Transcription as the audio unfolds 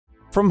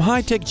From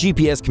high-tech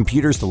GPS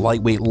computers to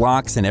lightweight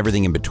locks and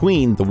everything in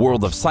between, the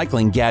world of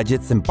cycling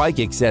gadgets and bike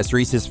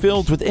accessories is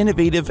filled with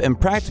innovative and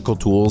practical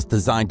tools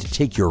designed to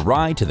take your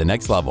ride to the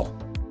next level.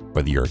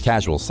 Whether you're a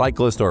casual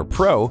cyclist or a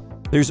pro,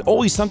 there's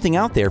always something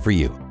out there for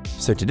you.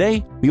 So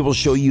today, we will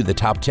show you the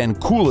top 10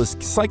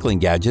 coolest cycling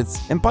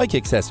gadgets and bike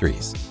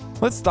accessories.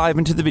 Let's dive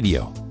into the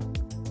video.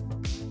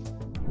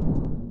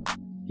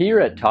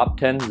 Here at Top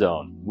 10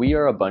 Zone, we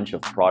are a bunch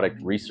of product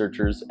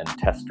researchers and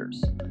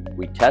testers.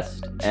 We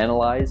test,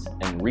 analyze,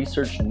 and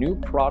research new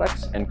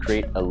products and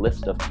create a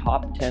list of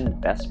top 10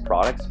 best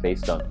products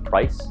based on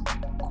price,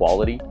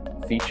 quality,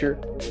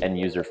 feature, and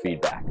user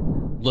feedback.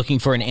 Looking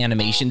for an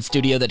animation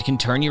studio that can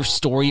turn your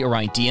story or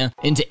idea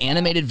into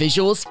animated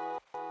visuals?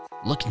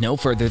 Look no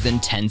further than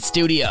 10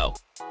 Studio.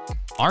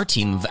 Our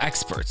team of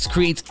experts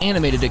creates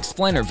animated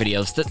explainer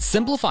videos that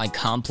simplify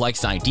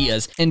complex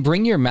ideas and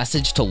bring your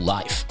message to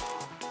life.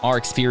 Our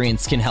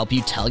experience can help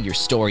you tell your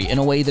story in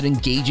a way that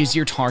engages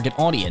your target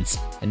audience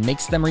and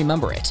makes them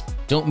remember it.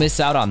 Don't miss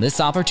out on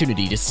this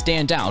opportunity to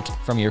stand out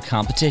from your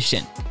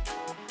competition.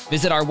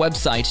 Visit our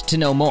website to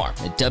know more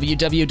at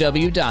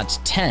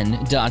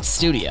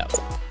www.10.studio.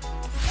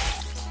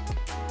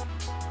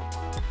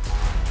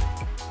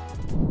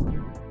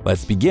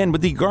 Let's begin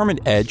with the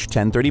Garmin Edge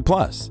 1030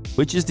 Plus,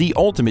 which is the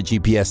ultimate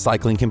GPS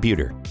cycling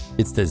computer.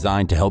 It's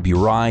designed to help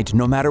you ride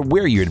no matter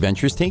where your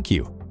adventures take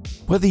you.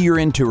 Whether you're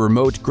into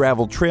remote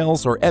gravel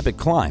trails or epic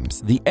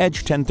climbs, the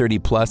Edge 1030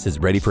 Plus is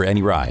ready for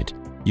any ride.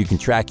 You can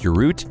track your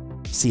route,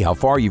 see how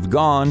far you've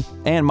gone,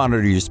 and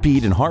monitor your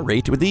speed and heart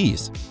rate with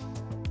ease.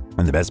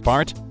 And the best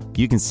part?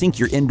 You can sync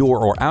your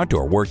indoor or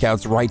outdoor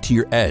workouts right to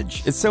your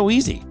Edge. It's so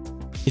easy.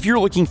 If you're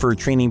looking for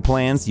training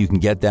plans, you can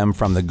get them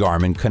from the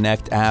Garmin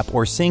Connect app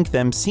or sync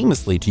them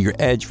seamlessly to your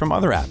Edge from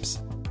other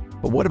apps.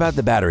 But what about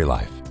the battery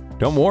life?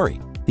 Don't worry.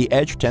 The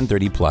Edge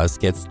 1030 Plus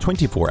gets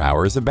 24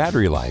 hours of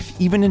battery life,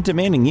 even in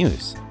demanding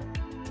use.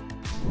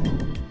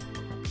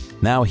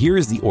 Now here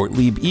is the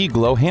ORTLIEB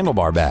E-Glow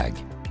handlebar bag.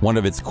 One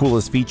of its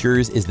coolest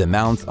features is the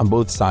mounts on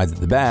both sides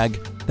of the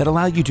bag that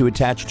allow you to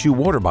attach two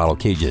water bottle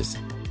cages.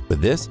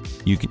 With this,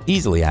 you can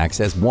easily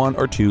access one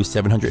or two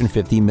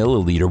 750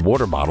 milliliter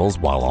water bottles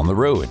while on the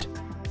road.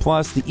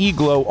 Plus, the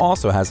E-Glow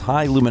also has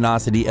high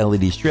luminosity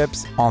LED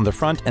strips on the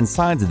front and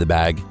sides of the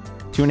bag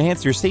to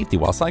enhance your safety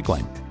while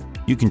cycling.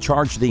 You can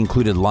charge the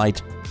included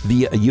light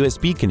via a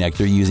USB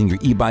connector using your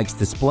e-bike's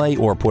display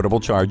or portable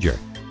charger.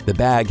 The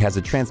bag has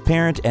a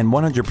transparent and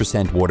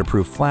 100%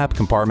 waterproof flap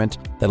compartment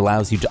that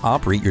allows you to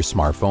operate your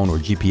smartphone or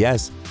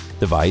GPS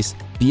device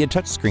via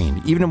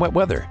touchscreen, even in wet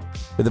weather.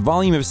 With a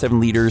volume of 7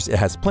 liters, it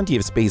has plenty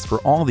of space for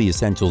all the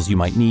essentials you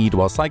might need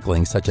while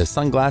cycling, such as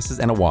sunglasses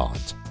and a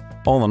wallet.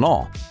 All in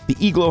all, the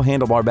E-Glow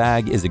handlebar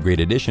bag is a great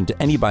addition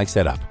to any bike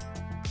setup.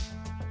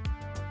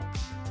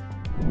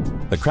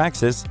 The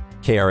Kracess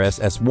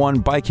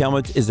KRS-S1 bike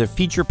helmet is a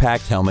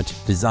feature-packed helmet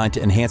designed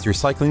to enhance your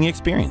cycling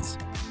experience.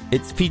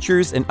 It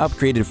features an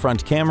upgraded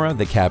front camera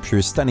that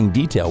captures stunning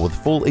detail with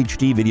full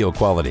HD video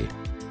quality.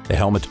 The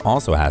helmet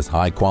also has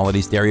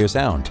high-quality stereo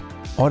sound,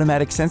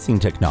 automatic sensing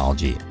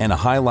technology, and a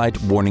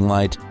highlight warning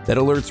light that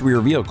alerts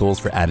rear vehicles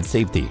for added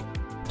safety.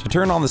 To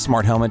turn on the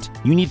smart helmet,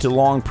 you need to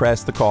long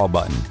press the call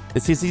button.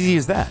 It's as easy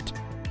as that.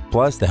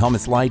 Plus, the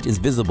helmet's light is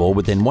visible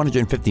within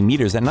 150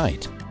 meters at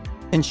night,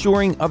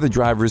 ensuring other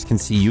drivers can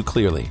see you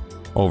clearly.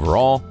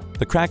 Overall,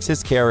 the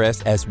Kracess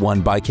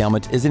KRS-S1 bike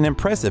helmet is an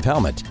impressive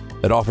helmet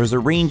that offers a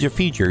range of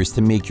features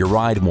to make your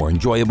ride more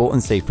enjoyable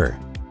and safer.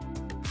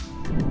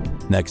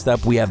 Next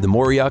up, we have the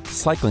Moreok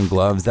cycling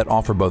gloves that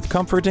offer both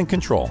comfort and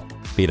control.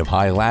 Made of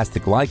high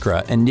elastic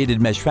lycra and knitted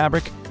mesh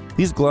fabric,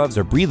 these gloves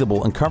are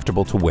breathable and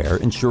comfortable to wear,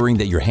 ensuring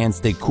that your hands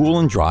stay cool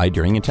and dry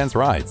during intense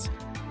rides.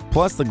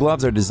 Plus, the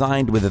gloves are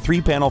designed with a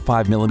 3-panel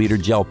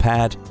 5mm gel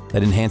pad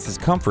that enhances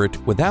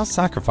comfort without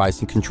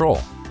sacrificing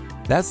control.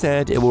 That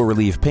said, it will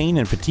relieve pain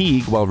and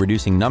fatigue while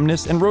reducing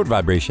numbness and road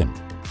vibration.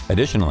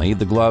 Additionally,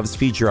 the gloves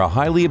feature a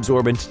highly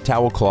absorbent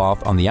towel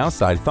cloth on the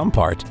outside thumb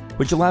part,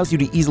 which allows you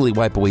to easily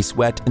wipe away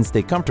sweat and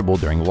stay comfortable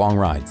during long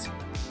rides.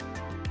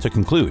 To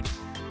conclude,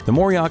 the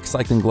Moreok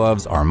cycling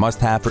gloves are a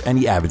must-have for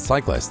any avid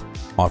cyclist,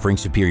 offering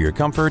superior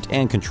comfort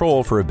and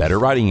control for a better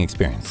riding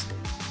experience.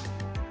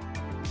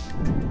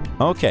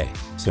 Okay,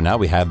 so now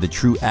we have the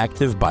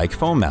TruActive bike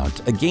foam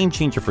mount, a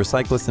game-changer for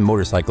cyclists and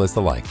motorcyclists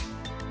alike.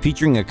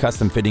 Featuring a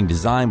custom-fitting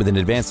design with an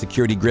advanced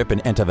security grip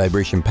and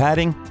anti-vibration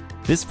padding,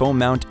 this foam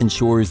mount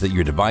ensures that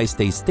your device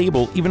stays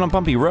stable even on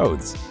bumpy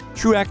roads.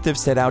 TruActive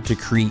set out to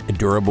create a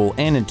durable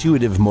and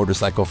intuitive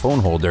motorcycle phone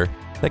holder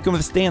that can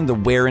withstand the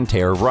wear and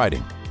tear of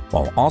riding,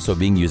 while also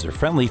being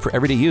user-friendly for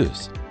everyday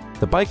use.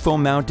 The bike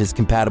foam mount is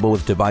compatible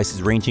with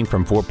devices ranging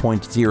from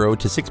 4.0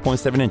 to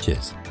 6.7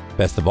 inches.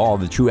 Best of all,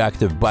 the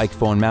TruActive bike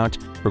foam mount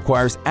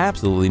requires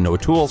absolutely no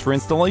tools for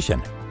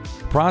installation.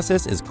 The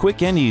process is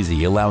quick and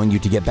easy, allowing you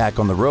to get back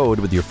on the road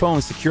with your phone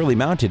securely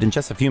mounted in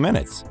just a few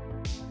minutes.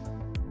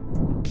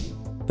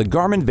 The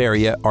Garmin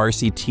Varia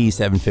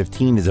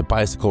RCT715 is a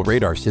bicycle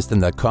radar system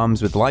that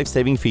comes with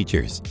life-saving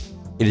features.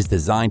 It is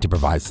designed to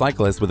provide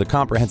cyclists with a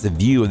comprehensive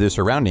view of their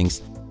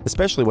surroundings,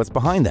 especially what's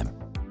behind them.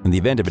 In the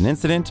event of an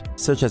incident,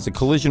 such as a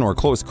collision or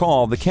close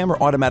call, the camera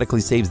automatically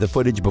saves the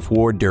footage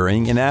before,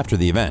 during, and after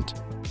the event.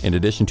 In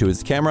addition to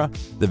its camera,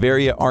 the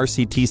Varia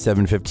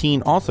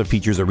RCT715 also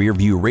features a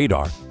rear-view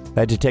radar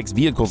that detects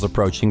vehicles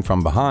approaching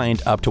from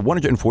behind up to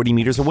 140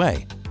 meters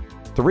away.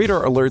 The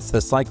radar alerts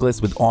the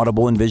cyclist with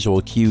audible and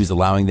visual cues,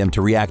 allowing them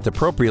to react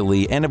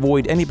appropriately and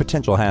avoid any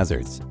potential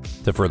hazards.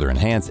 To further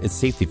enhance its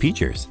safety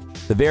features,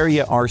 the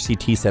Varia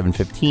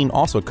RCT715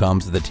 also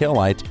comes with a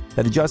taillight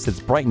that adjusts its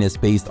brightness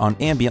based on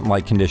ambient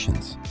light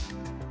conditions.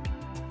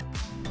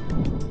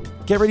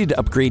 Get ready to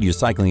upgrade your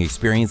cycling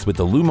experience with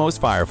the Lumos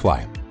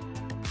Firefly.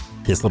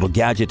 This little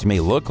gadget may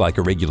look like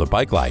a regular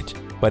bike light,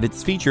 but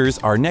its features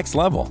are next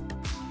level.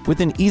 With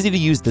an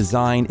easy-to-use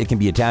design, it can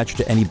be attached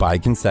to any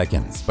bike in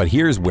seconds, but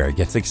here's where it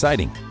gets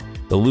exciting.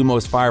 The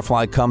Lumos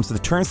Firefly comes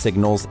with turn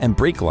signals and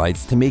brake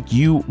lights to make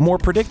you more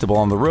predictable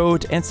on the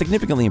road and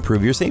significantly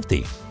improve your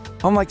safety.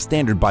 Unlike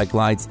standard bike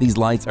lights, these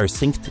lights are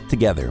synced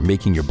together,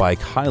 making your bike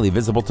highly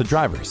visible to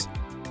drivers.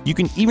 You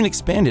can even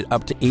expand it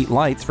up to 8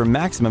 lights for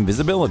maximum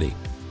visibility.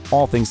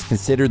 All things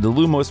considered, the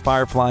Lumos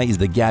Firefly is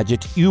the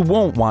gadget you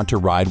won't want to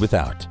ride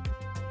without.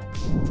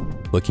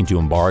 Looking to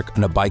embark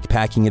on a bike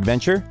packing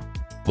adventure?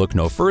 Look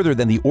no further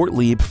than the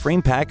ORTLIEB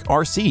Frame Pack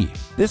RC.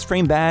 This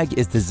frame bag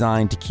is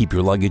designed to keep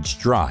your luggage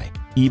dry,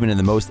 even in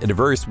the most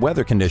adverse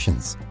weather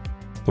conditions.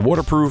 The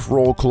waterproof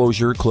roll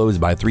closure, closed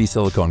by 3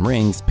 silicone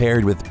rings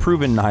paired with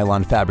proven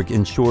nylon fabric,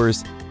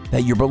 ensures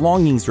that your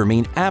belongings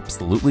remain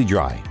absolutely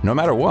dry, no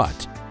matter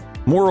what.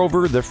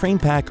 Moreover, the Frame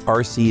Pack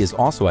RC is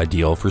also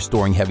ideal for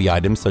storing heavy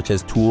items such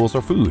as tools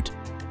or food.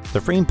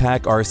 The Frame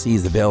Pack RC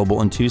is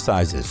available in 2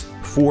 sizes,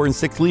 4 and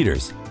 6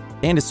 liters,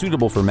 and is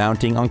suitable for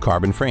mounting on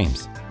carbon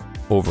frames.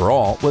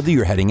 Overall, whether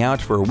you're heading out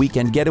for a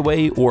weekend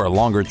getaway or a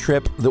longer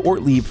trip, the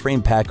ORTLIEB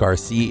Frame Pack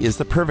RC is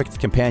the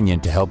perfect companion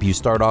to help you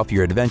start off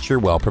your adventure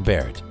well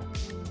prepared.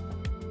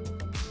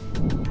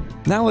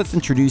 Now let's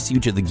introduce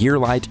you to the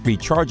GearLight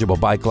Rechargeable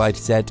Bike Light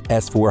Set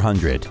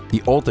S400,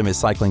 the ultimate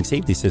cycling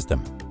safety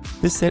system.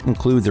 This set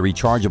includes a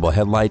rechargeable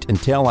headlight and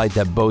taillight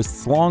that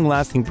boasts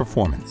long-lasting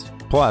performance.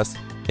 Plus,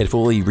 it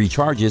fully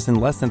recharges in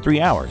less than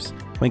 3 hours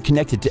when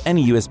connected to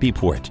any USB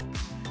port,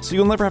 so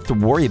you'll never have to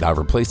worry about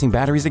replacing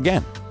batteries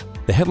again.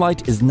 The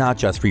headlight is not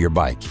just for your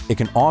bike. It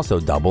can also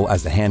double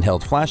as a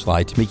handheld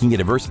flashlight, making it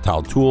a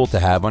versatile tool to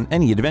have on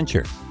any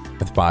adventure.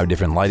 With 5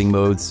 different lighting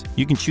modes,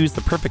 you can choose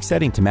the perfect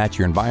setting to match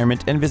your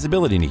environment and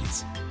visibility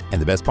needs.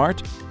 And the best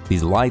part?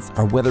 These lights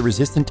are weather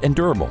resistant and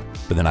durable,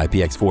 with an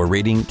IPX4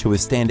 rating to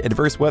withstand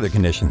adverse weather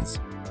conditions.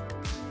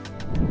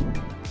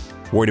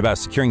 Worried about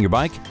securing your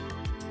bike?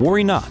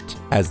 Worry not,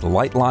 as the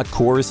Litelok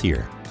Core is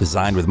here,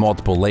 designed with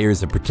multiple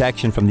layers of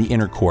protection from the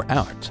inner core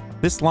out.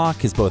 This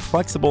lock is both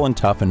flexible and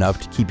tough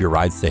enough to keep your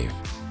ride safe.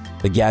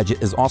 The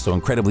gadget is also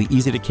incredibly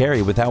easy to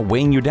carry without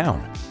weighing you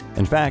down.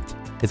 In fact,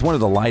 it's one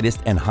of the lightest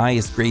and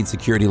highest grade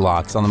security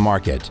locks on the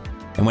market.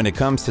 And when it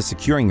comes to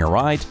securing your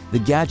ride, the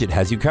gadget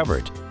has you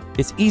covered.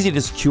 It's easy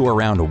to secure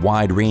around a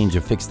wide range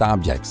of fixed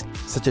objects,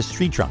 such as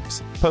tree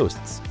trunks,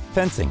 posts,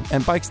 fencing,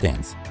 and bike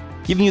stands,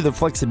 giving you the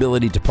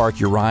flexibility to park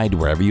your ride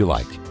wherever you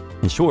like.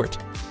 In short,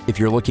 if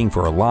you're looking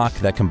for a lock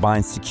that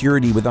combines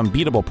security with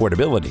unbeatable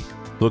portability,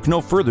 look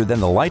no further than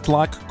the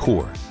Litelok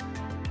Core.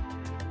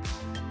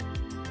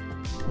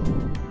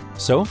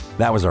 So,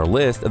 that was our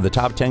list of the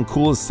top 10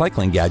 coolest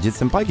cycling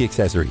gadgets and bike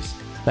accessories.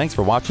 Thanks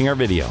for watching our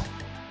video.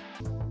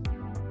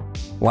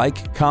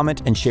 Like,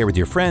 comment, and share with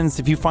your friends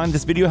if you find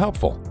this video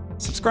helpful.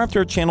 Subscribe to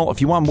our channel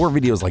if you want more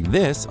videos like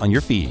this on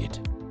your feed.